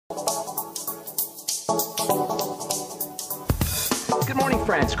Good morning,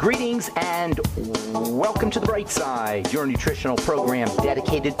 friends. Greetings and welcome to The Bright Side, your nutritional program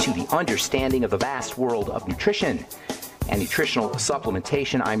dedicated to the understanding of the vast world of nutrition and nutritional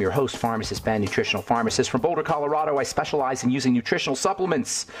supplementation. I'm your host, Pharmacist Ben, nutritional pharmacist from Boulder, Colorado. I specialize in using nutritional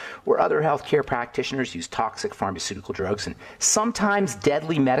supplements where other healthcare practitioners use toxic pharmaceutical drugs and sometimes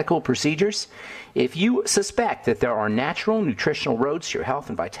deadly medical procedures. If you suspect that there are natural nutritional roads to your health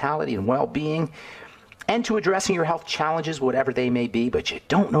and vitality and well-being, and to addressing your health challenges, whatever they may be, but you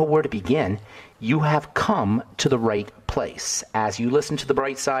don't know where to begin, you have come to the right place. As you listen to The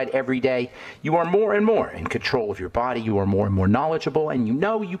Bright Side every day, you are more and more in control of your body, you are more and more knowledgeable, and you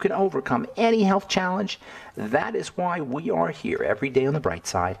know you can overcome any health challenge. That is why we are here every day on The Bright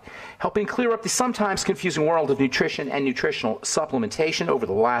Side, helping clear up the sometimes confusing world of nutrition and nutritional supplementation. Over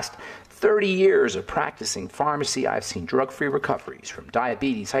the last 30 years of practicing pharmacy, I've seen drug-free recoveries from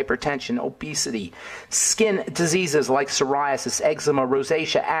diabetes, hypertension, obesity, skin diseases like psoriasis, eczema,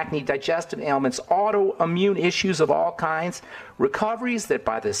 rosacea, acne, digestive ailments, autoimmune issues of all kinds, recoveries that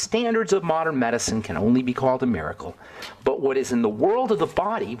by the standards of modern medicine can only be called a miracle. But what is in the world of the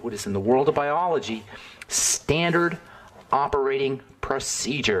body, what is in the world of biology, standard operating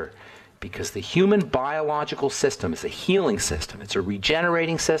procedure. Because the human biological system is a healing system. It's a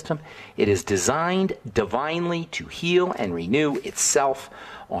regenerating system. It is designed divinely to heal and renew itself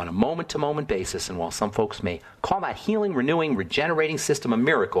on a moment-to-moment basis. And while some folks may call that healing, renewing, regenerating system a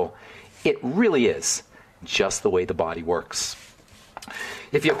miracle, it really is just the way the body works.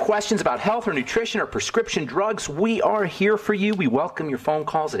 If you have questions about health or nutrition or prescription drugs, we are here for you. We welcome your phone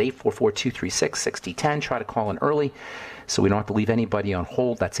calls at 844-236-6010. Try to call in early so we don't have to leave anybody on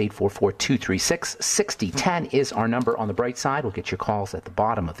hold. That's 844-236-6010 is our number on The Bright Side. We'll get your calls at the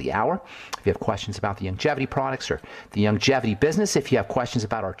bottom of the hour. If you have questions about the longevity products or the longevity business, if you have questions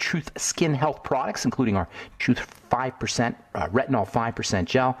about our Truth Skin Health products, including our Truth 5% retinol 5%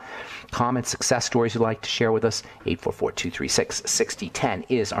 gel, comments, success stories you'd like to share with us, 844-236-6010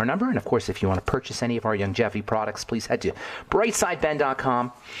 is our number. And of course, if you want to purchase any of our longevity products, please head to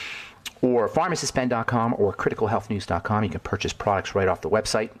brightsideben.com or pharmacistben.com or criticalhealthnews.com. You can purchase products right off the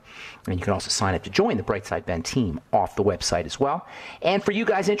website. And you can also sign up to join the Brightside Ben team off the website as well. And for you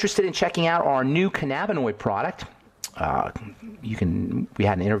guys interested in checking out our new cannabinoid product, we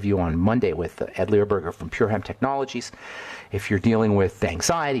had an interview on Monday with Ed Learberger from Pure Hemp Technologies. If you're dealing with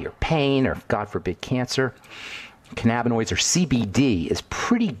anxiety or pain or, God forbid, cancer, cannabinoids or CBD is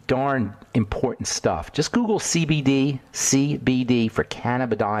pretty darn important stuff. Just Google CBD for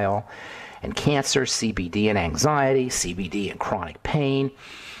cannabidiol and cancer, CBD and anxiety, CBD and chronic pain,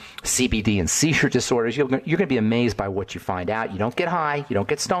 CBD and seizure disorders. You're going to be amazed by what you find out. You don't get high, you don't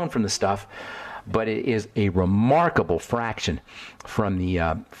get stoned from the stuff, but it is a remarkable fraction from the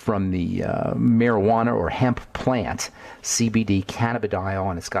marijuana or hemp plant, CBD, cannabidiol,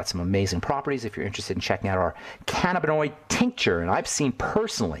 and it's got some amazing properties if you're interested in checking out our cannabinoid tincture. And I've seen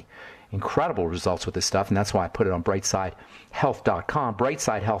personally incredible results with this stuff, and that's why I put it on brightsidehealth.com,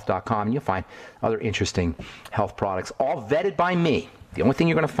 brightsidehealth.com, and you'll find other interesting health products, all vetted by me. The only thing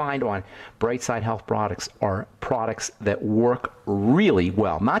you're going to find on Brightside Health products are products that work really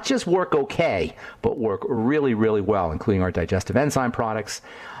well. Not just work okay, but work really, really well, including our digestive enzyme products,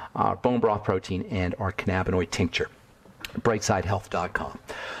 our bone broth protein, and our cannabinoid tincture. BrightsideHealth.com.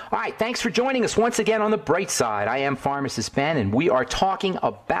 All right, thanks for joining us once again on The Bright Side. I am Pharmacist Ben, and we are talking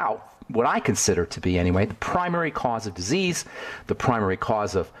about what I consider to be, anyway, the primary cause of disease, the primary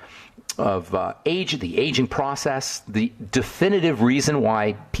cause of age, the aging process, the definitive reason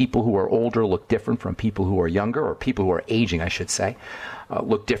why people who are older look different from people who are younger, or people who are aging, I should say,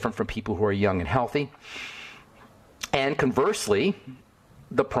 look different from people who are young and healthy. And conversely,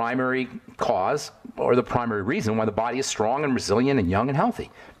 the primary cause or the primary reason why the body is strong and resilient and young and healthy.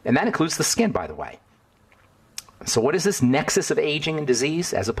 And that includes the skin, by the way. So what is this nexus of aging and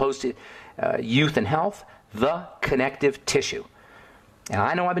disease as opposed to youth and health? The connective tissue. And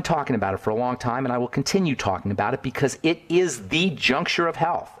I know I've been talking about it for a long time, and I will continue talking about it because it is the juncture of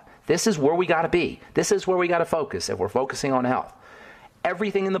health. This is where we got to be. This is where we got to focus if we're focusing on health.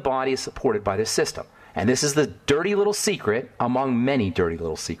 Everything in the body is supported by this system. And this is the dirty little secret among many dirty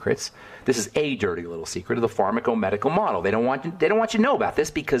little secrets. This is a dirty little secret of the pharmacomedical model. They don't want you to know about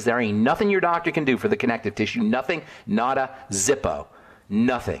this because there ain't nothing your doctor can do for the connective tissue. Nothing, nada, zippo,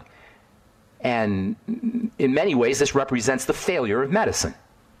 nothing. And in many ways, this represents the failure of medicine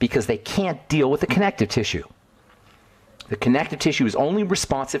because they can't deal with the connective tissue. The connective tissue is only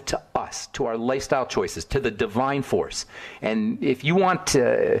responsive to us, to our lifestyle choices, to the divine force. And if you want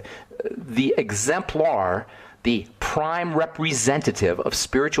the exemplar, the prime representative of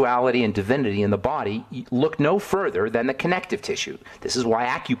spirituality and divinity in the body, look no further than the connective tissue. This is why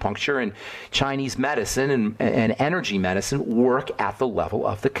acupuncture and Chinese medicine and energy medicine work at the level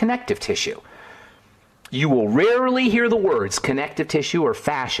of the connective tissue. You will rarely hear the words connective tissue or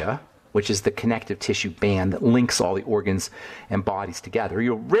fascia, which is the connective tissue band that links all the organs and bodies together.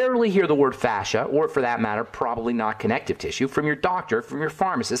 You'll rarely hear the word fascia, or for that matter, probably not connective tissue, from your doctor, from your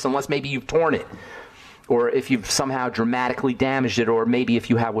pharmacist, unless maybe you've torn it, or if you've somehow dramatically damaged it, or maybe if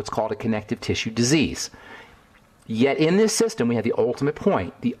you have what's called a connective tissue disease. Yet in this system, we have the ultimate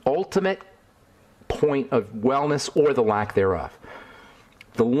point of wellness or the lack thereof.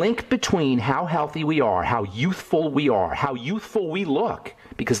 The link between how healthy we are, how youthful we are, how youthful we look,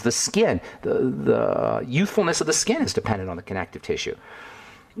 because the skin, the youthfulness of the skin is dependent on the connective tissue.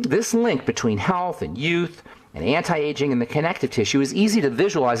 This link between health and youth and anti-aging and the connective tissue is easy to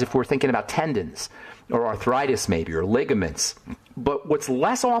visualize if we're thinking about tendons or arthritis maybe, or ligaments. But what's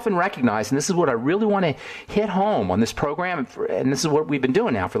less often recognized, and this is what I really want to hit home on this program, and this is what we've been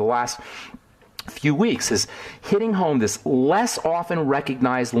doing now for the last few weeks, is hitting home this less often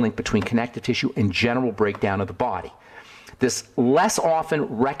recognized link between connective tissue and general breakdown of the body. This less often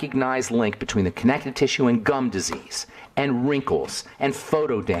recognized link between the connective tissue and gum disease, and wrinkles, and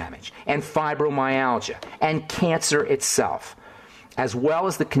photo damage, and fibromyalgia, and cancer itself, as well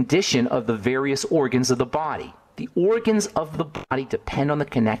as the condition of the various organs of the body. The organs of the body depend on the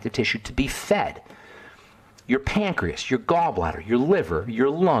connective tissue to be fed. Your pancreas, your gallbladder, your liver, your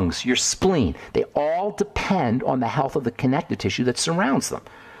lungs, your spleen, they all depend on the health of the connective tissue that surrounds them.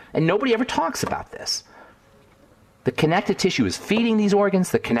 And nobody ever talks about this. The connective tissue is feeding these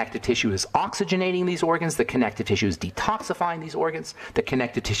organs. The connective tissue is oxygenating these organs. The connective tissue is detoxifying these organs. The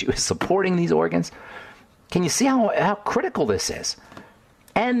connective tissue is supporting these organs. Can you see how critical this is?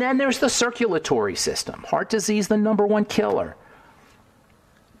 And then there's the circulatory system. Heart disease, the #1 killer.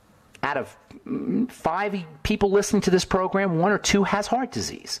 Out of 5 people listening to this program, 1 or 2 has heart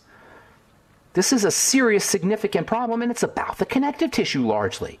disease. This is a serious, significant problem, and it's about the connective tissue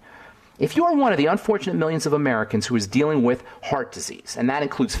largely. If you are one of the unfortunate millions of Americans who is dealing with heart disease, and that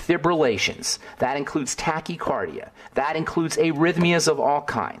includes fibrillations, that includes tachycardia, that includes arrhythmias of all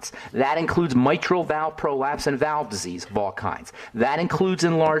kinds, that includes mitral valve prolapse and valve disease of all kinds, that includes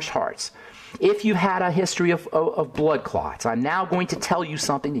enlarged hearts. If you've had a history of blood clots, I'm now going to tell you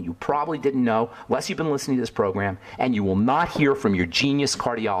something that you probably didn't know, unless you've been listening to this program, and you will not hear from your genius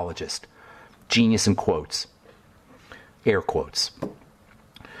cardiologist. Genius in quotes. Air quotes.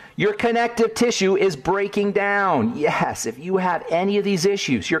 Your connective tissue is breaking down. Yes, if you have any of these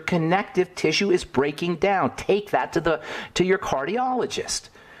issues, your connective tissue is breaking down. Take that to your cardiologist.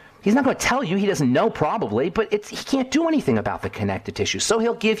 He's not going to tell you, he doesn't know probably, but he can't do anything about the connective tissue. So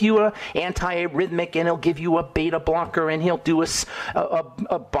he'll give you an antiarrhythmic, and he'll give you a beta blocker, and he'll do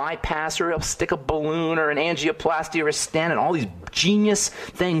a bypass, or he'll stick a balloon or an angioplasty or a stent, and all these genius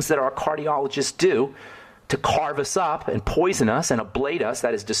things that our cardiologists do to carve us up and poison us and ablate us,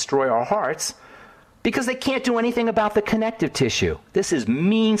 that is, destroy our hearts, because they can't do anything about the connective tissue. This is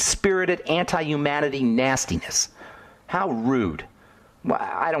mean-spirited, anti-humanity nastiness. How rude. Well,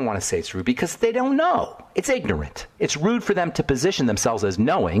 I don't want to say it's rude because they don't know. It's ignorant. It's rude for them to position themselves as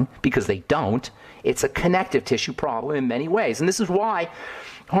knowing because they don't. It's a connective tissue problem in many ways. And this is why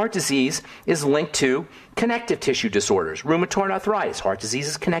heart disease is linked to connective tissue disorders. Rheumatoid arthritis. Heart disease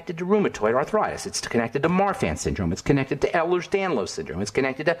is connected to rheumatoid arthritis. It's connected to Marfan syndrome. It's connected to Ehlers-Danlos syndrome. It's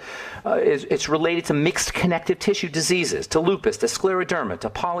connected to, it's related to mixed connective tissue diseases, to lupus, to scleroderma, to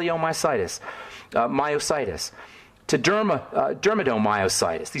poliomyositis, myositis, to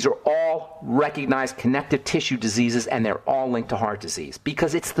dermatomyositis. These are all recognized connective tissue diseases, and they're all linked to heart disease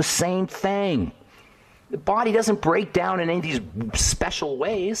because it's the same thing. The body doesn't break down in any of these special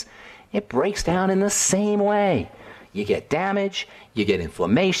ways. It breaks down in the same way. You get damage, you get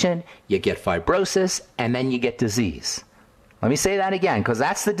inflammation, you get fibrosis, and then you get disease. Let me say that again, because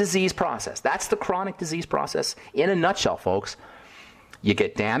that's the disease process. That's the chronic disease process in a nutshell, folks. You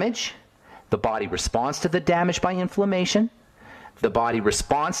get damage. The body responds to the damage by inflammation. The body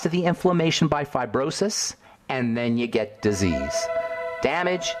responds to the inflammation by fibrosis, and then you get disease.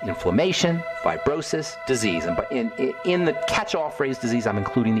 Damage, inflammation, fibrosis, disease. And in the catch-all phrase disease, I'm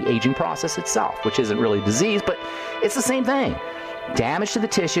including the aging process itself, which isn't really disease, but it's the same thing. Damage to the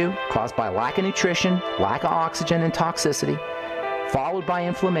tissue caused by lack of nutrition, lack of oxygen, and toxicity, followed by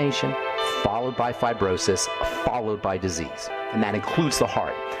inflammation, followed by fibrosis, followed by disease. And that includes the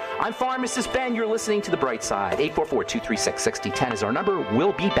heart. I'm Pharmacist Ben. You're listening to The Bright Side. 844-236-6010 is our number.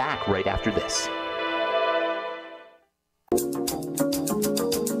 We'll be back right after this.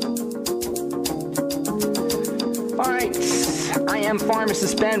 I am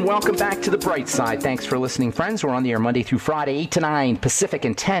Pharmacist Ben. Welcome back to the bright side. Thanks for listening, friends. We're on the air Monday through Friday, 8 to 9 Pacific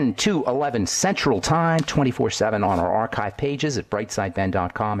and 10 to 11 Central Time, 24/7 on our archive pages at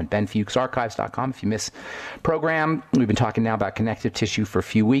brightsideben.com and benfuchsarchives.com. If you miss program, we've been talking now about connective tissue for a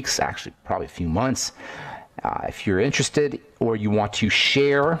few weeks, actually probably a few months. If you're interested or you want to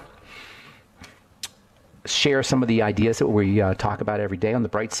share some of the ideas that we talk about every day on the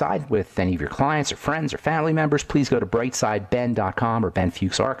bright side with any of your clients or friends or family members, please go to brightsideben.com or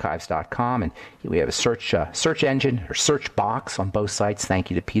benfuchsarchives.com, and we have a search engine or search box on both sites.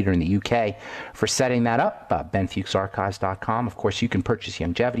 Thank you to Peter in the UK for setting that up. benfuchsarchives.com. Of course, you can purchase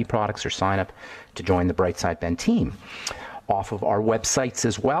longevity products or sign up to join the Brightside Ben team off of our websites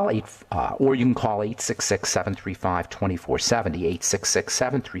as well, or you can call 866-735-2470,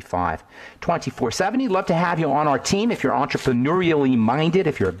 866-735-2470. Love to have you on our team if you're entrepreneurially minded,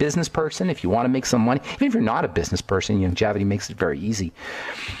 if you're a business person, if you want to make some money. Even if you're not a business person, longevity makes it very easy.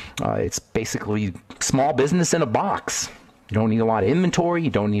 It's basically small business in a box. You don't need a lot of inventory, you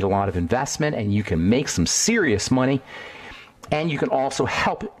don't need a lot of investment, and you can make some serious money. And you can also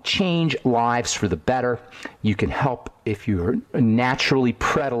help change lives for the better. You can help if you're naturally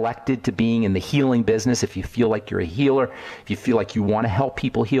predilected to being in the healing business, if you feel like you're a healer, if you feel like you want to help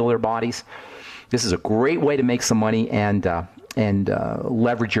people heal their bodies. This is a great way to make some money and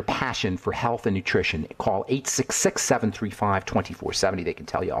leverage your passion for health and nutrition. Call 866-735-2470. They can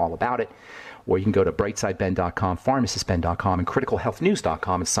tell you all about it. Or you can go to brightsideben.com, pharmacistben.com, and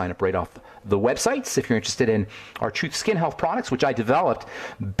criticalhealthnews.com and sign up right off the websites if you're interested in our Truth Skin Health products, which I developed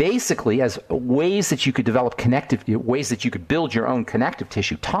basically as ways that you could ways that you could build your own connective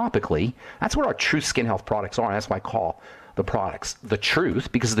tissue topically. That's what our Truth Skin Health products are, and that's why I call the products the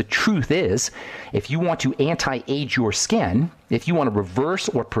truth, because the truth is, if you want to anti-age your skin, if you want to reverse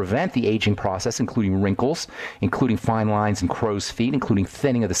or prevent the aging process, including wrinkles, including fine lines and crow's feet, including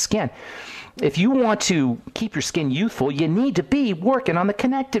thinning of the skin, if you want to keep your skin youthful, you need to be working on the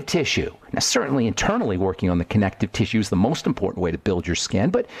connective tissue. Now, certainly internally working on the connective tissue is the most important way to build your skin.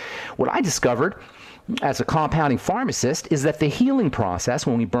 But what I discovered as a compounding pharmacist is that the healing process,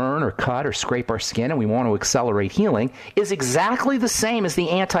 when we burn or cut or scrape our skin and we want to accelerate healing, is exactly the same as the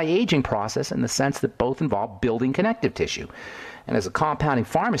anti-aging process in the sense that both involve building connective tissue. And as a compounding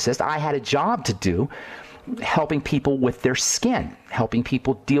pharmacist, I had a job to do helping people with their skin, helping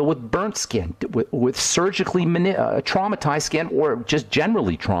people deal with burnt skin, with surgically traumatized skin, or just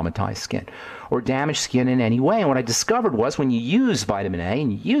generally traumatized skin, or damaged skin in any way. And what I discovered was when you use vitamin A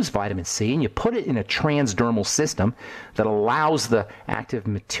and you use vitamin C and you put it in a transdermal system that allows the active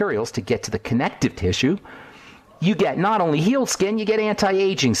materials to get to the connective tissue, you get not only healed skin, you get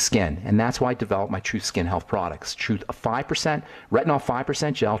anti-aging skin. And that's why I developed my Truth Skin Health products. Truth 5%, Retinol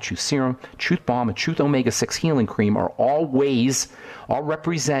 5% Gel, Truth Serum, Truth Balm, and Truth Omega-6 Healing Cream are all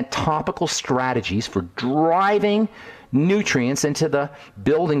represent topical strategies for driving nutrients into the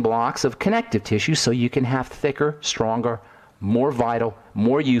building blocks of connective tissue so you can have thicker, stronger, more vital,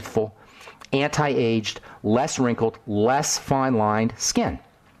 more youthful, anti-aged, less wrinkled, less fine-lined skin.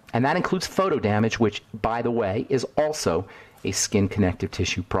 And that includes photo damage, which, by the way, is also a skin connective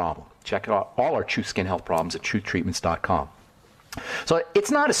tissue problem. Check out all our True Skin Health problems at truthtreatments.com. So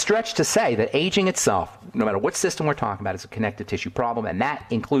it's not a stretch to say that aging itself, no matter what system we're talking about, is a connective tissue problem, and that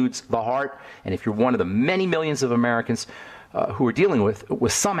includes the heart. And if you're one of the many millions of Americans who are dealing with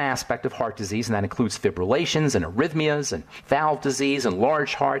some aspect of heart disease, and that includes fibrillations and arrhythmias and valve disease and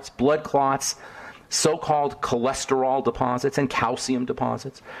large hearts, blood clots, so-called cholesterol deposits and calcium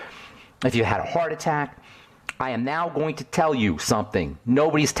deposits. If you had a heart attack, I am now going to tell you something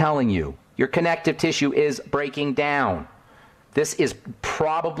nobody's telling you. Your connective tissue is breaking down. This is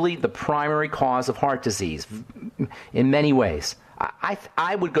probably the primary cause of heart disease in many ways.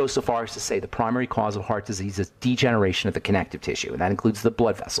 I would go so far as to say the primary cause of heart disease is degeneration of the connective tissue, and that includes the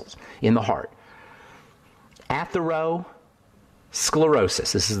blood vessels in the heart.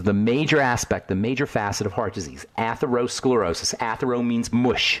 Atherosclerosis. This is the major aspect, the major facet of heart disease. Atherosclerosis. Athero means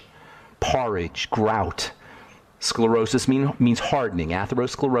mush, porridge, grout. Sclerosis means hardening.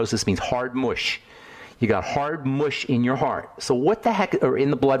 Atherosclerosis means hard mush. You got hard mush in your heart. So what the heck, or in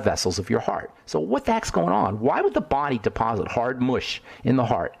the blood vessels of your heart. So what the heck's going on? Why would the body deposit hard mush in the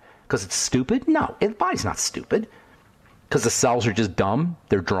heart? Because it's stupid? No, the body's not stupid. Because the cells are just dumb.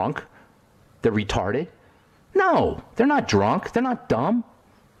 They're drunk. They're retarded. No, they're not drunk. They're not dumb.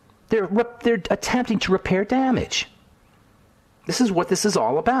 They're attempting to repair damage. This is what this is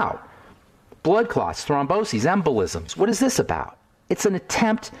all about. Blood clots, thromboses, embolisms. What is this about? It's an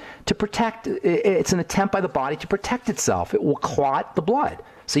attempt to protect. It's an attempt by the body to protect itself. It will clot the blood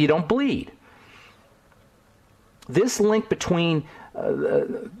so you don't bleed. this link between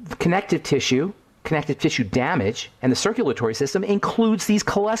connective tissue damage and the circulatory system includes these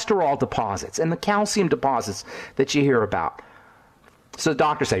cholesterol deposits and the calcium deposits that you hear about. So the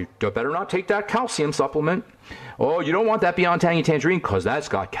doctors say, you better not take that calcium supplement. Oh, you don't want that Beyond Tangy Tangerine because that's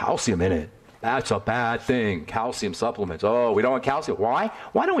got calcium in it. That's a bad thing, calcium supplements. Oh, we don't want calcium. Why?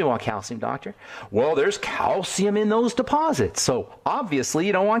 Why don't we want calcium, doctor? Well, there's calcium in those deposits, so obviously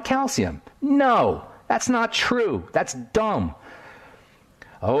you don't want calcium. No, that's not true. That's dumb.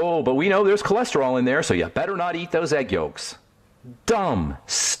 Oh, but we know there's cholesterol in there, so you better not eat those egg yolks. Dumb,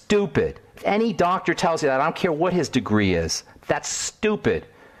 stupid. If any doctor tells you that, I don't care what his degree is, that's stupid.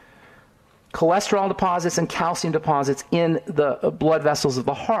 Cholesterol deposits and calcium deposits in the blood vessels of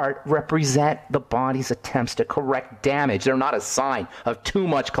the heart represent the body's attempts to correct damage. They're not a sign of too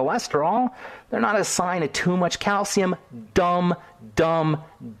much cholesterol. They're not a sign of too much calcium. Dumb, dumb,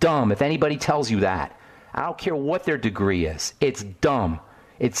 dumb. If anybody tells you that, I don't care what their degree is. It's dumb.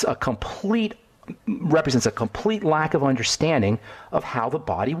 It's represents a complete lack of understanding of how the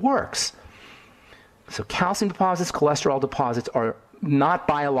body works. So calcium deposits, cholesterol deposits are not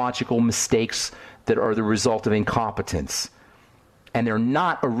biological mistakes that are the result of incompetence. And they're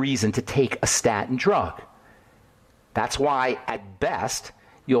not a reason to take a statin drug. That's why, at best,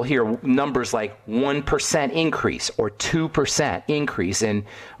 you'll hear numbers like 1% increase or 2% increase in,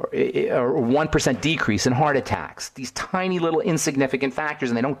 or 1% decrease in heart attacks. These tiny little insignificant factors,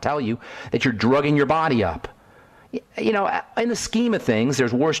 and they don't tell you that you're drugging your body up. You know, in the scheme of things,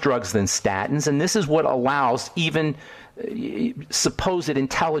 there's worse drugs than statins, and this is what allows even supposed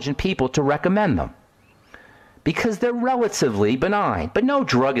intelligent people to recommend them. Because they're relatively benign. But no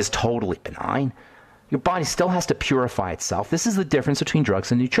drug is totally benign. Your body still has to purify itself. This is the difference between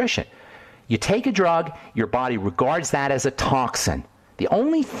drugs and nutrition. You take a drug, your body regards that as a toxin. The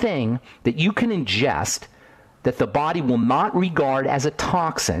only thing that you can ingest that the body will not regard as a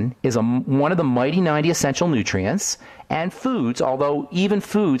toxin is one of the mighty 90 essential nutrients, and foods, although even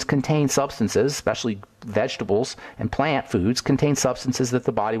foods contain substances, especially vegetables and plant foods, contain substances that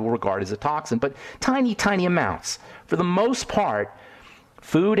the body will regard as a toxin, but tiny, tiny amounts. For the most part,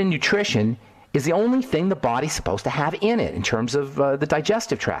 food and nutrition is the only thing the body's supposed to have in it in terms of the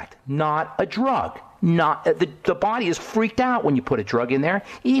digestive tract, not a drug. The body is freaked out when you put a drug in there,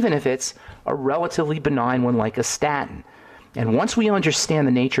 even if it's a relatively benign one like a statin. And once we understand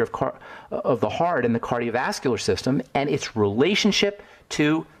the nature of the heart and the cardiovascular system and its relationship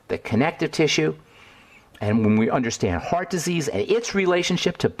to the connective tissue, and when we understand heart disease and its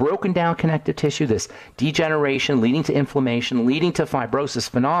relationship to broken down connective tissue, this degeneration leading to inflammation, leading to fibrosis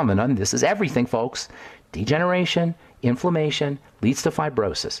phenomenon, this is everything, folks. Degeneration, inflammation leads to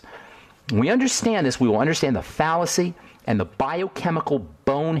fibrosis. When we understand this, we will understand the fallacy and the biochemical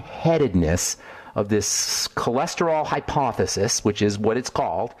boneheadedness of this cholesterol hypothesis, which is what it's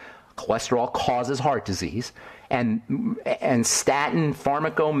called. Cholesterol causes heart disease. And statin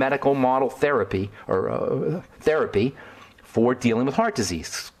pharmacomedical model therapy, or therapy for dealing with heart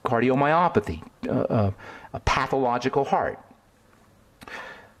disease, cardiomyopathy, a pathological heart.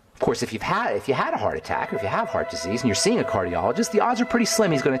 Of course, if you had a heart attack, or if you have heart disease and you're seeing a cardiologist, the odds are pretty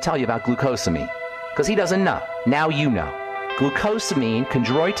slim he's going to tell you about glucosamine, because he doesn't know. Now you know. Glucosamine,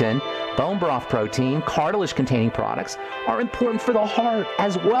 chondroitin, bone broth protein, cartilage-containing products are important for the heart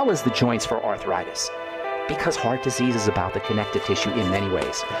as well as the joints for arthritis, because heart disease is about the connective tissue in many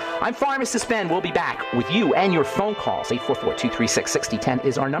ways. I'm Pharmacist Ben. We'll be back with you and your phone calls. 844-236-6010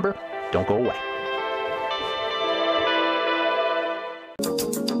 is our number. Don't go away.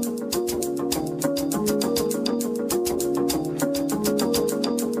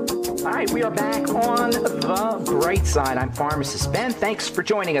 We are back on the bright side. I'm Pharmacist Ben. Thanks for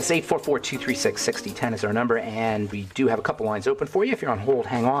joining us. 844-236-6010 is our number, and we do have a couple lines open for you. If you're on hold,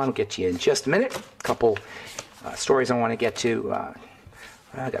 hang on. We'll get to you in just a minute. A couple stories I want to get to.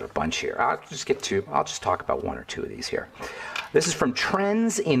 I got a bunch here. I'll just talk about one or two of these here. This is from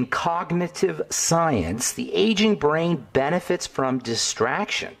Trends in Cognitive Science. The aging brain benefits from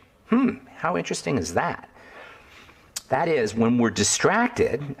distraction. How interesting is that? That is, when we're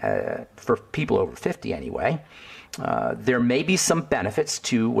distracted, for people over 50 anyway, there may be some benefits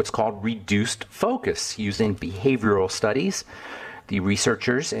to what's called reduced focus. Using behavioral studies, the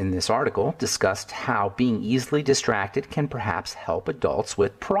researchers in this article discussed how being easily distracted can perhaps help adults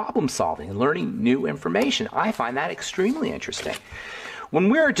with problem solving and learning new information. I find that extremely interesting. When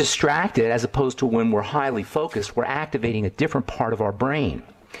we're distracted, as opposed to when we're highly focused, we're activating a different part of our brain.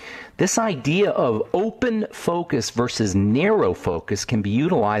 This idea of open focus versus narrow focus can be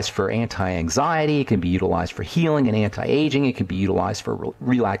utilized for anti-anxiety, it can be utilized for healing and anti-aging, it can be utilized for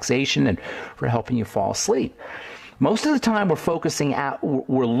relaxation and for helping you fall asleep. Most of the time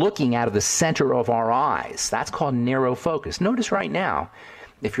we're looking out of the center of our eyes. That's called narrow focus. Notice right now,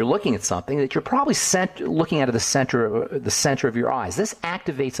 if you're looking at something, that you're probably looking out of the center of your eyes. This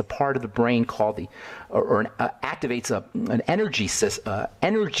activates a part of the brain called activates an energy,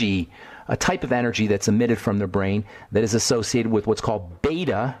 a type of energy that's emitted from the brain that is associated with what's called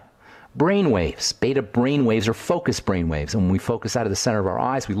beta brainwaves. Beta brainwaves are focus brainwaves. And when we focus out of the center of our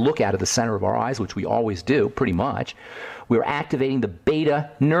eyes, we look out of the center of our eyes, which we always do pretty much, we're activating the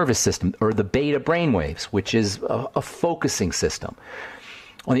beta nervous system, or the beta brainwaves, which is a focusing system.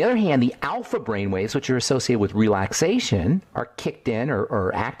 On the other hand, the alpha brainwaves, which are associated with relaxation, are kicked in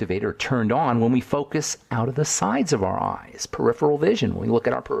or activated or turned on when we focus out of the sides of our eyes, peripheral vision, when we look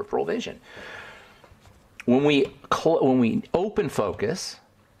at our peripheral vision. When we open focus,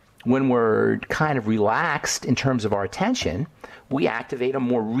 when we're kind of relaxed in terms of our attention, we activate a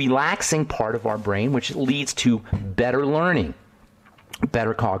more relaxing part of our brain, which leads to better learning,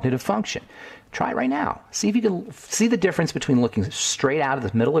 better cognitive function. Try it right now. See if you can see the difference between looking straight out of the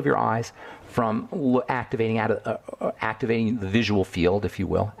middle of your eyes from activating the visual field, if you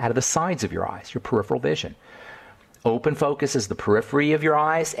will, out of the sides of your eyes, your peripheral vision. Open focus is the periphery of your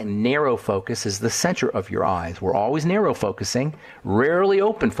eyes, and narrow focus is the center of your eyes. We're always narrow focusing, rarely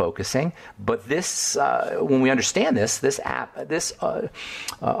open focusing, but this, when we understand this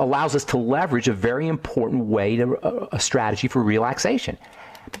allows us to leverage a very important way a strategy for relaxation.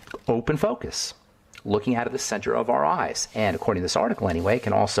 Open focus, looking out of the center of our eyes. And according to this article anyway, it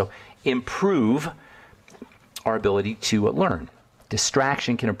can also improve our ability to learn.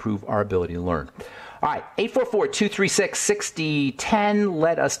 Distraction can improve our ability to learn. All right, 844-236-6010.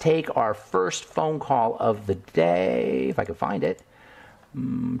 Let us take our first phone call of the day, if I can find it.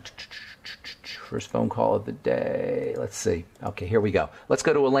 First phone call of the day. Let's see. Okay, here we go. Let's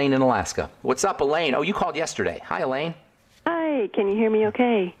go to Elaine in Alaska. What's up, Elaine? Oh, you called yesterday. Hi, Elaine. Hi, can you hear me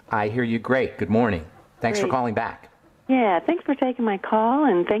okay? I hear you great. Good morning. Thanks for calling back. Yeah, thanks for taking my call,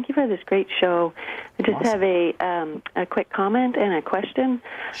 and thank you for this great show. I just have a quick comment and a question.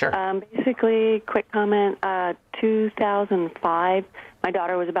 Sure. Basically, quick comment, 2005, my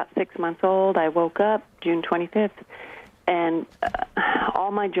daughter was about 6 months old. I woke up June 25th, and all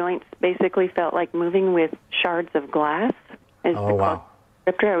my joints basically felt like moving with shards of glass. Oh, wow.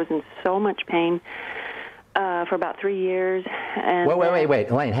 I was in so much pain. For about 3 years. And wait.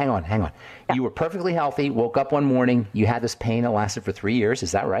 Elaine, hang on. Yeah. You were perfectly healthy, woke up one morning, you had this pain that lasted for 3 years.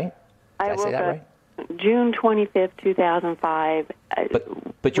 Is that right? Did I say that right? June 25th, 2005.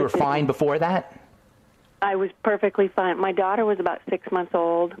 But you were fine before that? I was perfectly fine. My daughter was about 6 months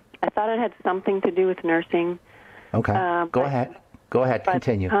old. I thought it had something to do with nursing. Okay. Go ahead.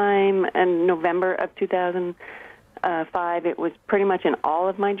 Continue. By the time in November of 2005, it was pretty much in all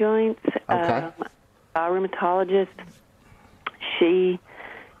of my joints. Okay. A rheumatologist, she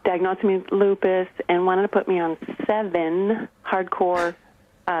diagnosed me with lupus and wanted to put me on 7 hardcore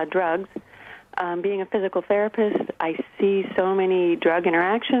drugs. Being a physical therapist, I see so many drug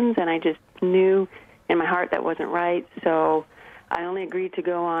interactions, and I just knew in my heart that wasn't right. So I only agreed to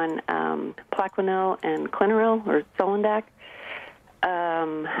go on Plaquenil and Clinaril, or Solandac.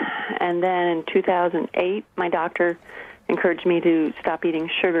 And then in 2008, my doctor encouraged me to stop eating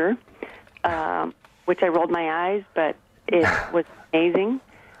sugar. Which I rolled my eyes, but it was amazing.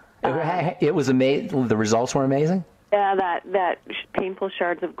 It was amazing. The results were amazing? Yeah, that painful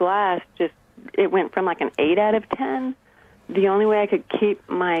shards of glass, it went from like an 8 out of 10. The only way I could keep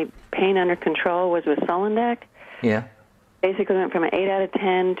my pain under control was with Solandac. Yeah. Basically went from an 8 out of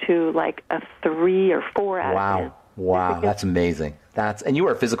 10 to like a 3 or 4 out of 10. Wow, that's amazing. And you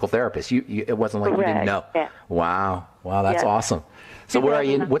were a physical therapist. It wasn't like you didn't know. Yeah. Wow, that's awesome. So where are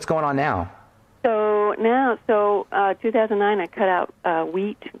you? What's going on now? So 2009, I cut out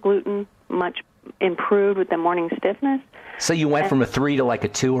wheat, gluten, much improved with the morning stiffness. So you went from a 3 to like a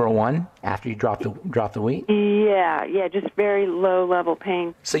 2 or a 1 after you dropped the wheat? Yeah, just very low level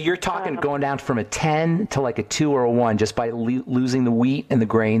pain. So you're talking going down from a 10 to like a 2 or a 1 just by losing the wheat and the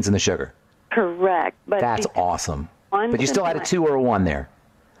grains and the sugar? Correct. But that's awesome. But you still had a 2 or a 1 there?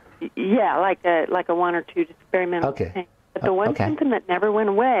 Yeah, like a 1 or 2, just very minimal pain. But the one symptom that never went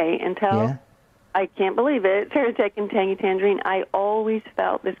away until... I can't believe it. Started taking Tangy Tangerine. I always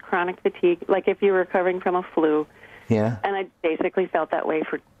felt this chronic fatigue, like if you're recovering from a flu. Yeah. And I basically felt that way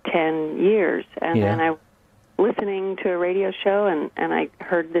for 10 years. And then I was listening to a radio show, and I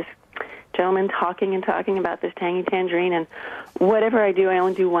heard this gentleman talking about this Tangy Tangerine. And whatever I do, I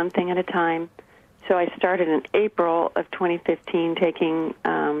only do one thing at a time. So I started in April of 2015 taking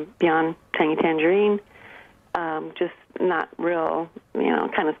Beyond Tangy Tangerine. just not real,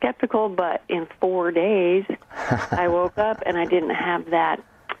 kind of skeptical. But in 4 days, I woke up and I didn't have that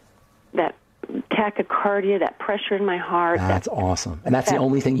tachycardia, that pressure in my heart. That's awesome. And that's the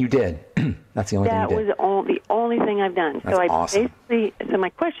only thing you did. That's the only thing you did. That was the only thing I've done. That's awesome. So my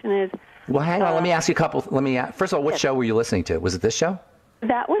question is... Well, hang on. Let me ask you a couple. First of all, what show were you listening to? Was it this show?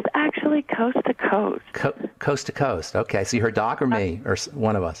 That was actually Coast to Coast. Coast to Coast. Okay. So you heard Doc or me or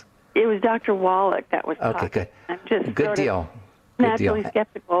one of us? It was Dr. Wallach that was talking. Okay, good. I'm just good deal. Naturally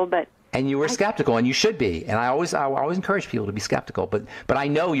skeptical, but... And you were skeptical, and you should be. And I always encourage people to be skeptical. But I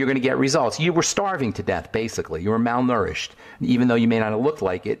know you're going to get results. You were starving to death, basically. You were malnourished. Even though you may not have looked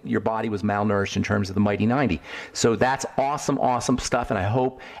like it, your body was malnourished in terms of the Mighty 90. So that's awesome, awesome stuff. And I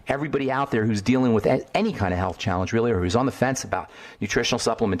hope everybody out there who's dealing with any kind of health challenge, really, or who's on the fence about nutritional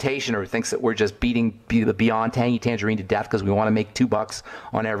supplementation or thinks that we're just beating the Beyond Tangy Tangerine to death because we want to make $2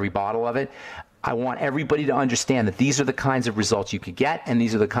 on every bottle of it, I want everybody to understand that these are the kinds of results you could get, and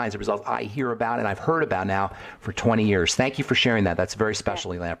these are the kinds of results I hear about and I've heard about now for 20 years. Thank you for sharing that. That's very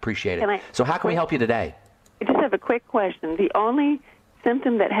special, Elaine. I appreciate it. So how can we help you today? I just have a quick question. The only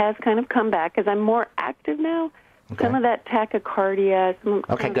symptom that has kind of come back, because I'm more active now, some of that tachycardia.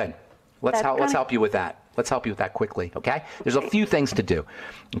 Okay, good. Let's help you with that. Let's help you with that quickly, okay? There's a few things to do,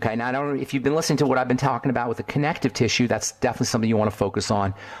 okay? Now, I don't know if you've been listening to what I've been talking about with the connective tissue. That's definitely something you want to focus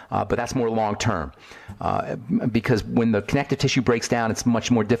on, but that's more long-term because when the connective tissue breaks down, it's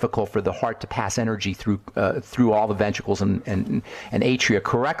much more difficult for the heart to pass energy through all the ventricles and atria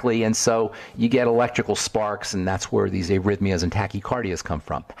correctly, and so you get electrical sparks, and that's where these arrhythmias and tachycardias come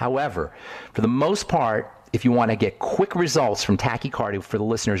from. However, for the most part, if you want to get quick results from tachycardia, for the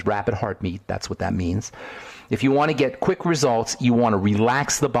listeners, rapid heartbeat, that's what that means. If you want to get quick results, you want to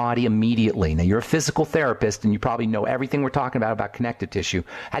relax the body immediately. Now, you're a physical therapist, and you probably know everything we're talking about connective tissue.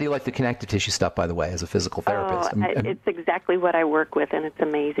 How do you like the connective tissue stuff, by the way, as a physical therapist? It's exactly what I work with, and it's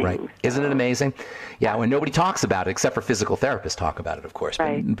amazing. Right. Isn't it amazing? Yeah, when nobody talks about it, except for physical therapists talk about it, of course.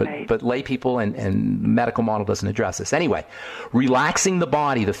 But lay people and the medical model doesn't address this. Anyway, relaxing the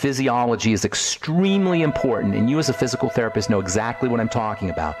body, the physiology is extremely important, and you as a physical therapist know exactly what I'm talking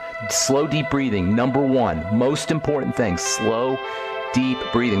about. Slow, deep breathing, number one. Most important thing, slow, deep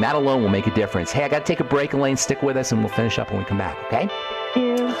breathing. That alone will make a difference. Hey, I got to take a break, Elaine. Stick with us, and we'll finish up when we come back, okay?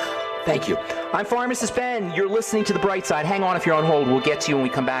 Thank you. Thank you. I'm Pharmacist Ben. You're listening to The Bright Side. Hang on if you're on hold. We'll get to you when we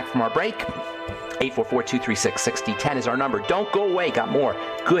come back from our break. 844-236-6010 is our number. Don't go away. Got more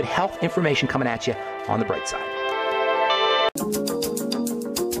good health information coming at you on The Bright Side.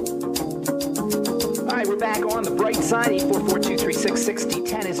 We're back on The Bright Side.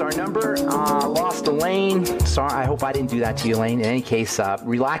 844-236-6010 is our number. Lost Elaine. Sorry, I hope I didn't do that to you, Elaine. In any case,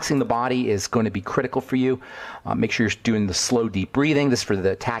 relaxing the body is going to be critical for you. Make sure you're doing the slow, deep breathing. This is for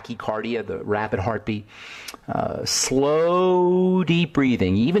the tachycardia, the rapid heartbeat. Slow, deep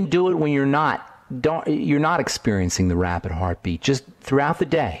breathing. You even do it when you're not experiencing the rapid heartbeat. Just throughout the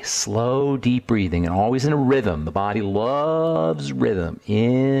day, slow, deep breathing, and always in a rhythm. The body loves rhythm.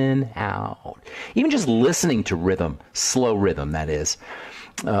 In, out. Even just listening to rhythm, slow rhythm, that is.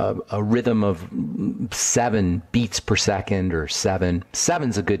 A rhythm of 7 beats per second or 7.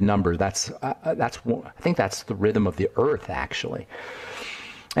 7's a good number. I think that's the rhythm of the earth, actually.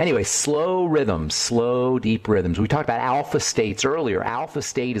 Anyway, slow rhythms, slow, deep rhythms. We talked about alpha states earlier. Alpha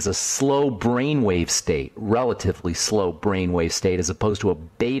state is a slow brainwave state, relatively slow brainwave state, as opposed to a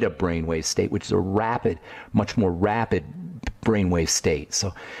beta brainwave state, which is a rapid, much more rapid brainwave state.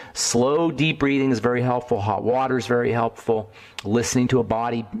 So slow, deep breathing is very helpful. Hot water is very helpful. Listening to a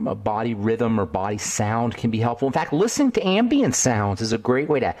body rhythm or body sound can be helpful. In fact, listening to ambient sounds is a great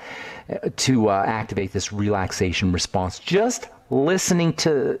way to activate this relaxation response. Just listening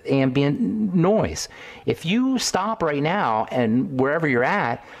to ambient noise. If you stop right now and wherever you're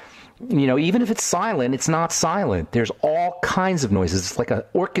at, even if it's silent, it's not silent. There's all kinds of noises. It's like an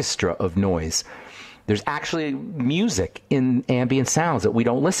orchestra of noise. There's actually music in ambient sounds that we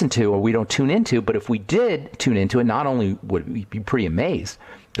don't listen to or we don't tune into, but if we did tune into it, not only would we be pretty amazed,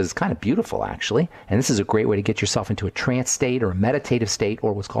 because it's kind of beautiful, actually, and this is a great way to get yourself into a trance state or a meditative state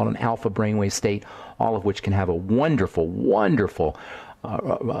or what's called an alpha brainwave state, all of which can have a wonderful, wonderful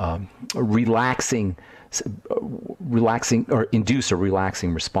relaxing or induce a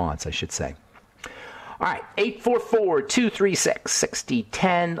relaxing response, I should say. All right,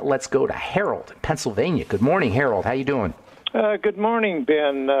 844-236-6010. Let's go to Harold in Pennsylvania. Good morning, Harold. How you doing? Good morning,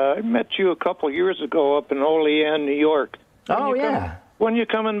 Ben. I met you a couple years ago up in Olean, New York. Yeah. When you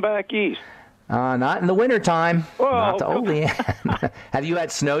coming back east? Not in the wintertime. Well, not to Olean. Have you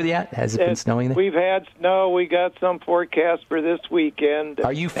had snow yet? Has it been snowing there? We've had snow. We got some forecast for this weekend.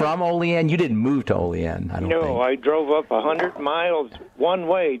 Are you from Olean? You didn't move to Olean, I don't think. No, I drove up 100 miles one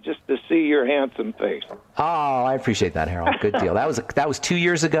way just to see your handsome face. Oh, I appreciate that, Harold. Good deal. That was 2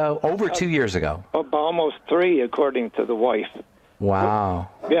 years ago, over 2 years ago. Almost 3, according to the wife. Wow.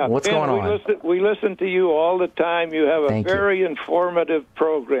 Yeah, What's Ben, going on? We listen to you all the time. You have a very informative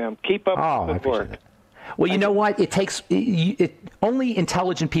program. Keep up the good work. Well, you know what? Only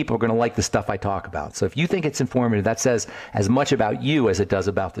intelligent people are going to like the stuff I talk about. So if you think it's informative, that says as much about you as it does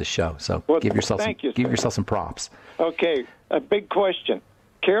about this show. So give yourself some props. Okay, a big question.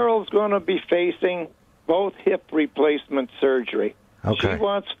 Carol's going to be facing both hip replacement surgery. Okay. She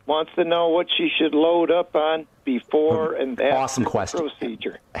wants to know what she should load up on before and after the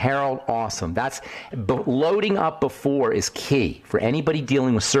procedure. Harold, awesome. Loading up before is key for anybody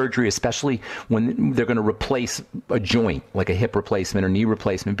dealing with surgery, especially when they're going to replace a joint, like a hip replacement or knee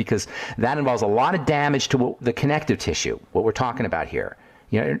replacement, because that involves a lot of damage to the connective tissue, what we're talking about here.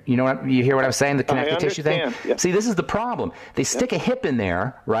 You hear what I was saying, the connective tissue thing? Yeah. See, this is the problem. They stick a hip in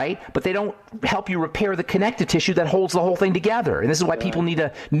there, right? But they don't help you repair the connective tissue that holds the whole thing together. And this is why people need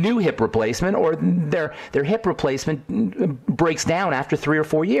a new hip replacement, or their hip replacement breaks down after 3 or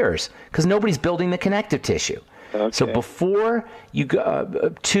 4 years because nobody's building the connective tissue. Okay. So before you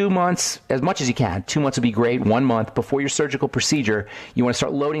go, 2 months, as much as you can, 2 months would be great, 1 month before your surgical procedure, you want to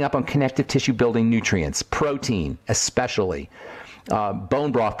start loading up on connective tissue building nutrients, protein especially.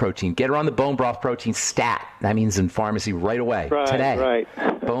 Bone broth protein. Get her on the bone broth protein stat. That means in pharmacy right away, today.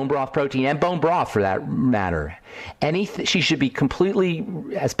 Right. Bone broth protein and bone broth for that matter. She should be completely,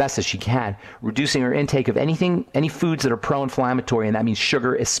 as best as she can, reducing her intake of any foods that are pro-inflammatory, and that means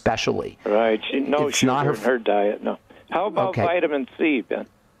sugar especially. Right. No sugar in her diet, no. How about vitamin C, Ben?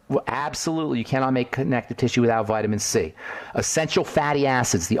 Well, absolutely. You cannot make connective tissue without vitamin C. Essential fatty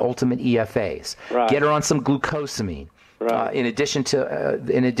acids, the ultimate EFAs. Right. Get her on some glucosamine. Right. In addition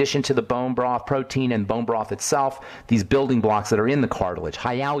to the bone broth protein and bone broth itself, these building blocks that are in the cartilage,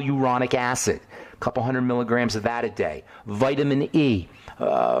 hyaluronic acid, a couple 100 milligrams of that a day, vitamin E,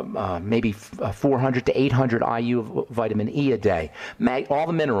 maybe 400 to 800 IU of vitamin E a day, all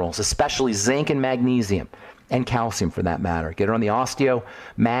the minerals, especially zinc and magnesium, and calcium for that matter. Get her on the osteo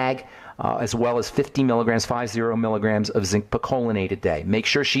mag. As well as 50 milligrams of zinc picolinate a day. Make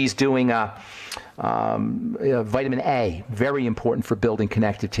sure she's doing vitamin A, very important for building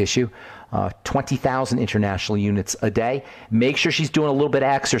connective tissue, 20,000 international units a day. Make sure she's doing a little bit of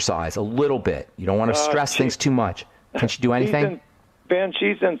exercise, a little bit. You don't want to stress things too much. Can she do anything? Ben,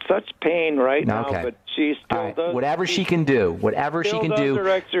 she's in such pain right now, but she still does. Whatever she can do. Whatever she can do. Her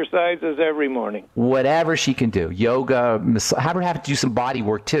exercises every morning. Whatever she can do. Yoga, have her have to do some body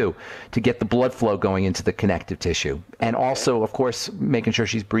work too to get the blood flow going into the connective tissue. And also, of course, making sure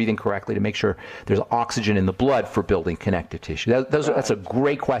she's breathing correctly to make sure there's oxygen in the blood for building connective tissue. That's a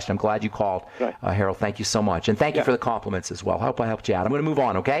great question. I'm glad you called, Harold. Thank you so much. And thank you for the compliments as well. I hope I helped you out. I'm going to move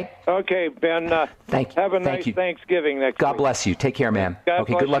on, okay? Okay, Ben. Thank you. Have a nice Thanksgiving next week. God bless you. Take care, man.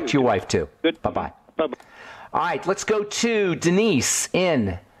 Okay, good luck to your wife, too. Bye-bye. Bye-bye. All right, let's go to Denise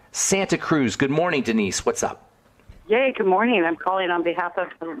in Santa Cruz. Good morning, Denise. What's up? Yay, good morning. I'm calling on behalf of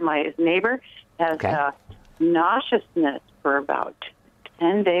my neighbor. Has nauseousness for about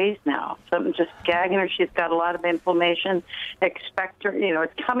 10 days now. Something just gagging her. She's got a lot of inflammation. Expect her,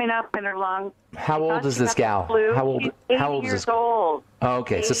 it's coming up in her lungs. How old is this gal? How old is this? Old. Oh,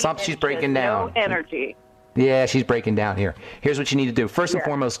 okay, so she's breaking down. No energy. Yeah, she's breaking down here. Here's what you need to do. First and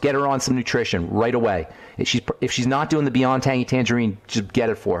foremost, get her on some nutrition right away. If she's not doing the Beyond Tangy Tangerine, just get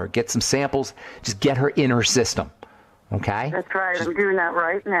it for her. Get some samples. Just get her in her system. Okay? That's right. I'm doing that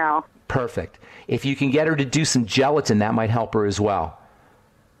right now. Perfect. If you can get her to do some gelatin, that might help her as well.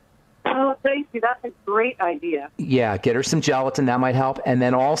 Oh, thank you. That's a great idea. Yeah, get her some gelatin. That might help. And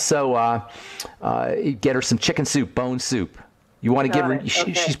then also get her some chicken soup, bone soup. You want to give her.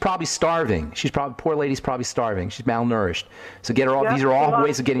 She's probably starving. Poor lady's probably starving. She's malnourished. So get her all. These are all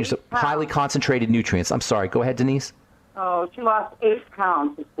ways of getting her highly concentrated nutrients. I'm sorry. Go ahead, Denise. Oh, she lost 8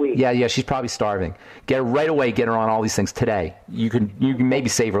 pounds this week. Yeah, she's probably starving. Get her right away. Get her on all these things today. You can maybe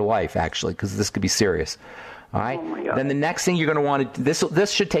save her life actually, because this could be serious. All right. Oh my God. Then the next thing you're going to want to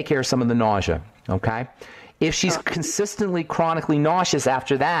this should take care of some of the nausea. Okay. If she's consistently chronically nauseous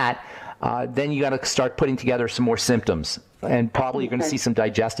after that, then you got to start putting together some more symptoms. And probably you're going to see some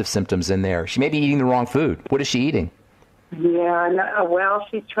digestive symptoms in there. She may be eating the wrong food. What is she eating? Yeah, well,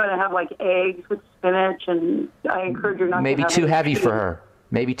 she's trying to have like eggs with spinach, and I encourage her not to have Maybe too heavy for her.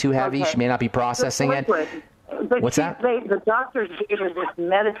 Maybe too heavy. She may not be processing it. But What's that? The doctors gave her this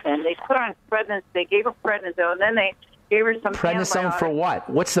medicine. They put her on prednisone. They gave her prednisone, and then they gave her some Prednisone antibiotics. for what?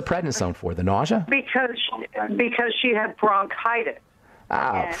 What's the prednisone for? The nausea? Because she had bronchitis.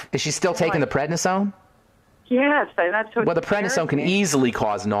 Oh, is she still taking the prednisone? Yes, and that's what. Well, the prednisone can easily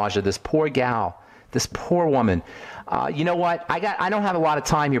cause nausea. This poor gal, this poor woman. You know what? I don't have a lot of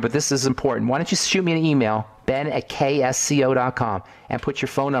time here, but this is important. Why don't you shoot me an email, ben@ksco.com, and put your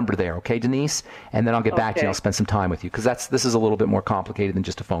phone number there, okay, Denise? And then I'll get back to you and I'll spend some time with you, because this is a little bit more complicated than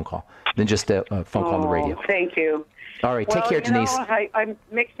just a phone call, than just a phone call on the radio. Thank you. All right, take care, Denise. I'm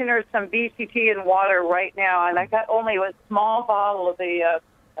mixing her some VCT and water right now, and I got only a small bottle of the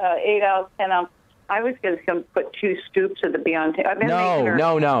 8-ounce, 10-ounce. I was going to put 2 scoops of the Beyond.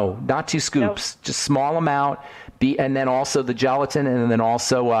 No, not 2 scoops. Just small amount. And then also the gelatin, and then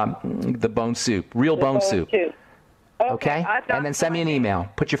also the bone soup, real bone soup. Okay? And then send me an email.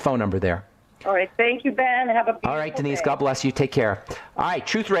 Put your phone number there. All right. Thank you, Ben. Have a beautiful All right, Denise. day. God bless you. Take care. All right,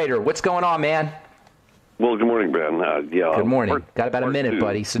 Truth Raider, what's going on, man? Well, good morning, Ben. Good morning. Got about a minute,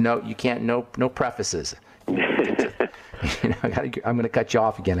 buddy. So you can't. No prefaces. I'm going to cut you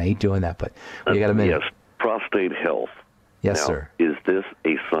off again. I hate doing that, but you got a minute. Yes, prostate health. Yes, now, sir. Is this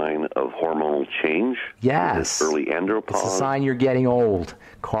a sign of hormonal change? Yes. Is this early andropause? It's a sign you're getting old,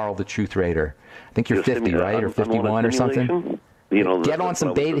 Carl, the Truth Raider. I think you're 50, right? Or 51 or something? Get on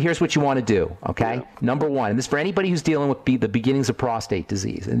some beta. Here's what you want to do, okay? Yeah. Number one, and this is for anybody who's dealing with the beginnings of prostate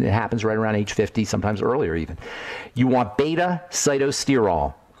disease, and it happens right around age 50, sometimes earlier even. You want beta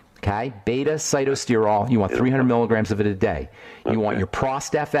cytosterol, okay? Beta cytosterol, you want 300 milligrams of it a day. You want your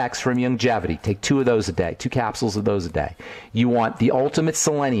Prost FX from Longevity. Take 2 of those a day, 2 capsules of those a day. You want the Ultimate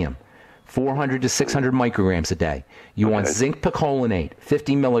Selenium, 400 to 600 micrograms a day. You want zinc picolinate,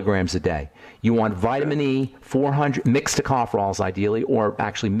 50 milligrams a day. You want vitamin E, 400 mixed tocopherols ideally, or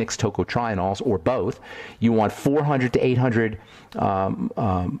actually mixed tocotrienols, or both. You want 400 to 800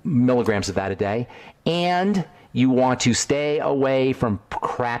 milligrams of that a day. And you want to stay away from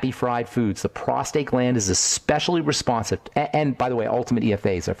crappy fried foods. The prostate gland is especially responsive. And by the way, ultimate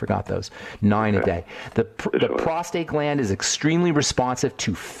EFAs, I forgot those, 9 a day. The prostate gland is extremely responsive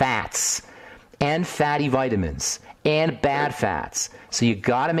to fats and fatty vitamins and bad fats. So you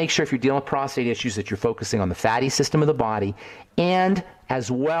got to make sure if you're dealing with prostate issues that you're focusing on the fatty system of the body, and as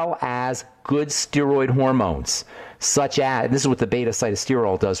well as good steroid hormones, such as, this is what the beta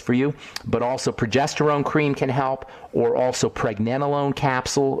cytosterol does for you, but also progesterone cream can help, or also pregnenolone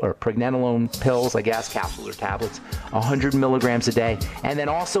capsule, or pregnenolone pills, I guess, capsules or tablets, 100 milligrams a day. And then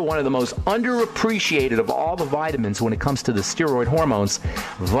also one of the most underappreciated of all the vitamins when it comes to the steroid hormones,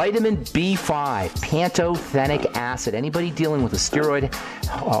 vitamin B5, pantothenic acid. Anybody dealing with a steroid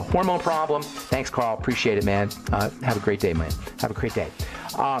hormone problem? Thanks, Carl. Appreciate it, man. Have a great day, man. Have a great day.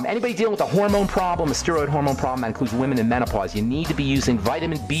 Anybody dealing with a hormone problem, a steroid hormone problem, that includes women in menopause, you need to be using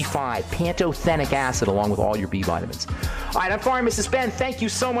vitamin B5, pantothenic acid, along with all your B vitamins. All right, I'm Pharmacist Ben. Thank you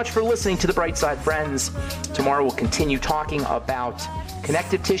so much for listening to The Bright Side, friends. Tomorrow we'll continue talking about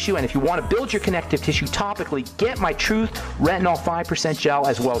connective tissue, and if you want to build your connective tissue topically, get my Truth Retinol 5% gel,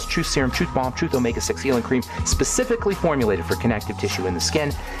 as well as Truth Serum, Truth Balm, Truth Omega-6 Healing Cream, specifically formulated for connective tissue in the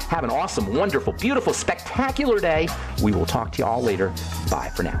skin. Have an awesome, wonderful, beautiful, spectacular day. We will talk to you all later. Bye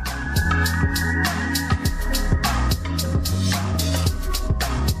for now.